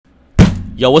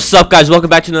Yo, what's up, guys? Welcome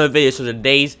back to another video. So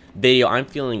today's video, I'm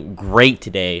feeling great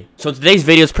today. So today's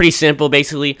video is pretty simple.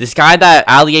 Basically, this guy that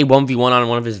Ali 1v1 on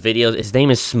one of his videos, his name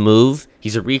is Smooth.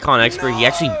 He's a recon expert. He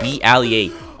actually beat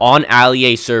Ali on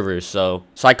Ali servers. So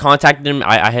I contacted him.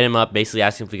 I hit him up, basically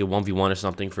asking if we could 1v1 or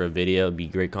something for a video. It'd be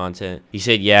great content. He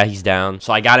said yeah, he's down.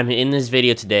 So I got him in this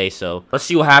video today. So let's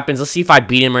see what happens. Let's see if I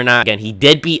beat him or not. Again, he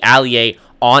did beat Ali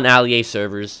on Ali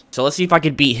servers. So let's see if I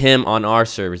could beat him on our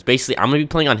servers. Basically, I'm going to be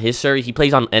playing on his server. He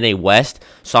plays on NA West.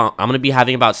 So I'm going to be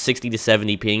having about 60 to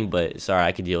 70 ping, but sorry,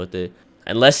 I could deal with it.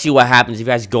 And let's see what happens. If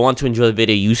you guys go on to enjoy the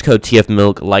video, use code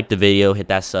tfmilk, like the video, hit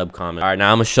that sub, comment. Alright,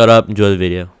 now I'm going to shut up, enjoy the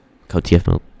video. Code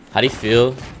tfmilk. How do you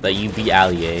feel that you beat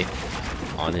Ali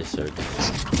on his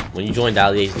servers? When you joined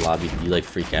Ali's lobby, you like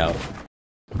freak out?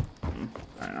 Alright,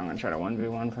 I'm going to try to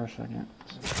 1v1 for a second.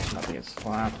 About to get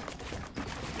slapped.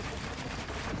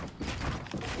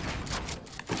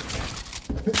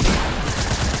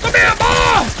 Come here,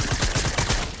 boy!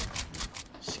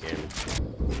 Scared me.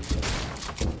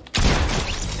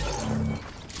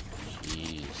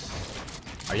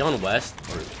 Jeez. Are you on west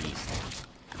or east?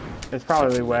 It's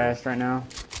probably west right now.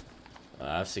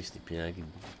 I have 60 ping.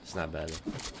 It's not bad.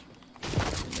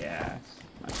 Yeah,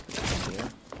 it's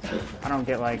not good. I don't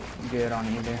get like good on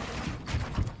either.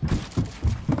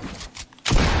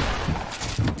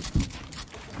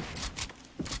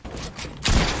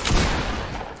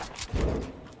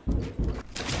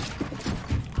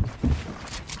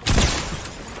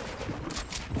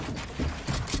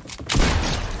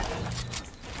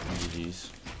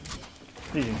 GG's.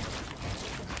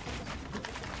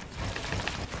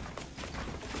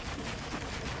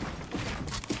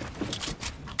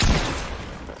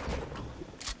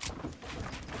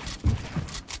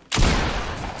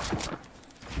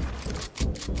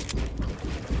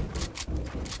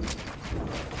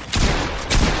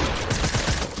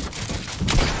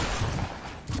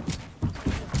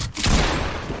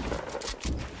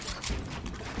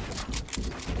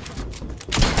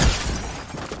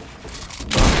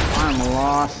 I'm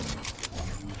lost.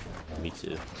 Me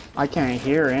too. I can't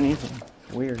hear anything.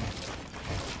 Weird.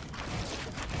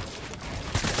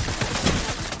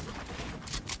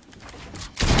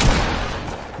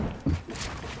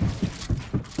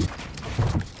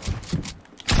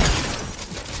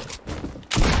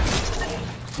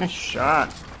 Nice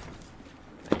shot.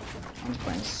 I'm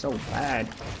playing so bad.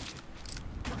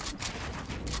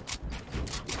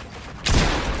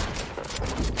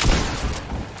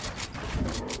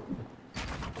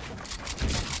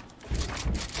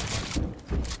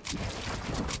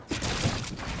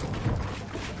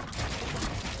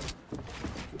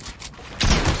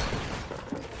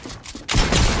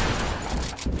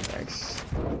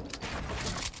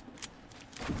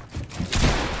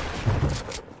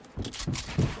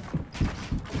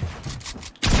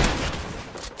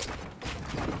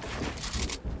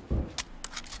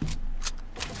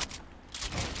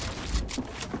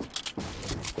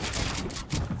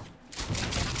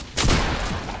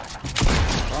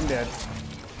 I'm dead.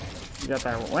 You got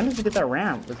that. When did you get that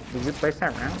ramp? Did you place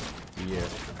that ramp? Yeah.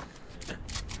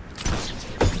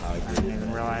 I didn't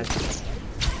even realize.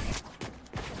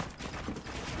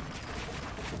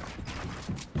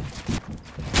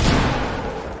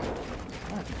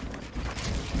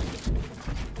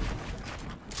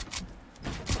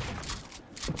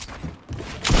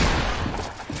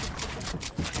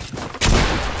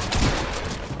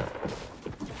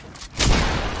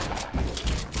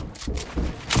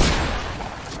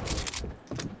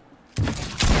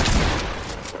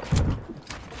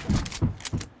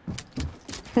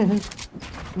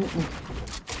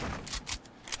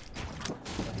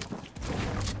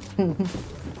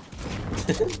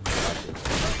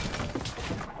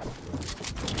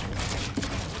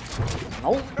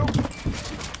 Oh no!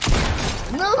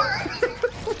 No!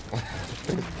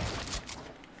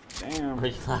 Damn. Are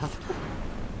you laughing?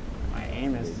 My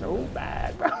aim is so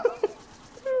bad, bro.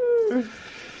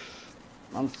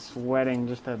 I'm sweating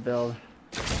just to build.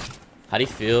 How do you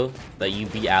feel that you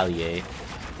beat Ali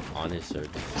on his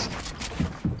servers?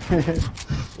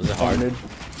 Was it hard?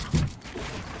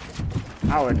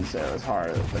 I wouldn't say it was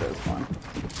hard, but it was fun.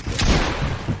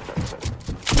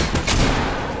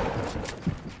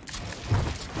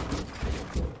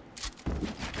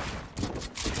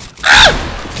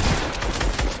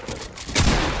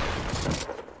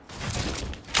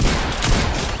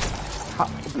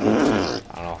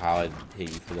 I don't know how I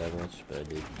hit you for that much, but I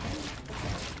did.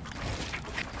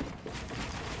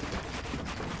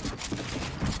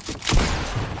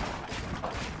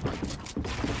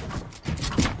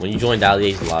 When you joined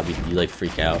Ali's lobby, you like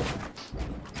freak out?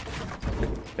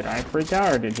 Did I freak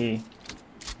out or did he?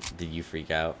 Did you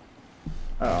freak out?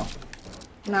 Oh.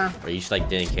 Nah. Or you just like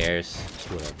didn't care? It's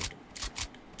whatever.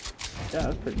 Yeah,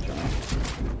 that's pretty chill.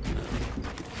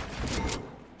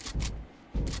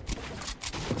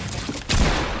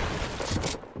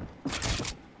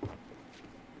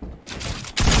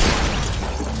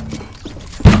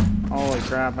 Holy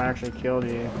crap, I actually killed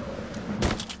you.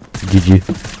 Did you?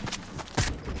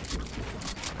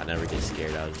 I never get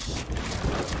scared, I was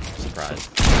just surprised.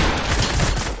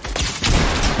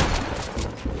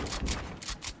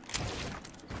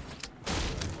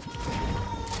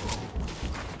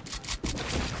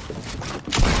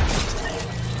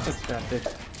 That's that, dude.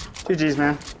 GG's,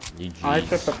 man. GG's. Oh, I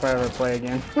took the forever play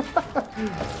again.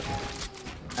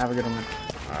 Have a good one, man.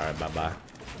 Alright, bye-bye.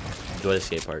 Enjoy the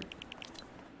skate park.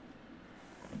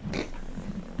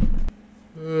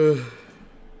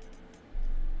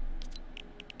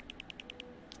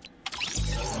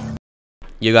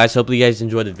 Yo guys, hopefully you guys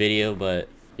enjoyed the video, but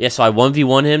yeah, so I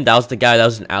 1v1 him. That was the guy that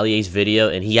was in Allier's video,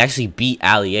 and he actually beat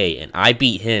Allier, and I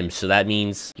beat him, so that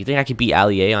means, you think I could beat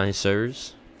Allier on his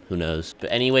servers? Who knows?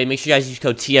 But anyway, make sure you guys use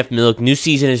code tfmilk. New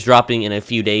season is dropping in a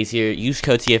few days here. Use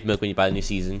code tfmilk when you buy the new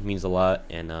season. It means a lot,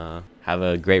 and have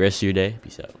a great rest of your day.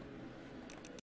 Peace out.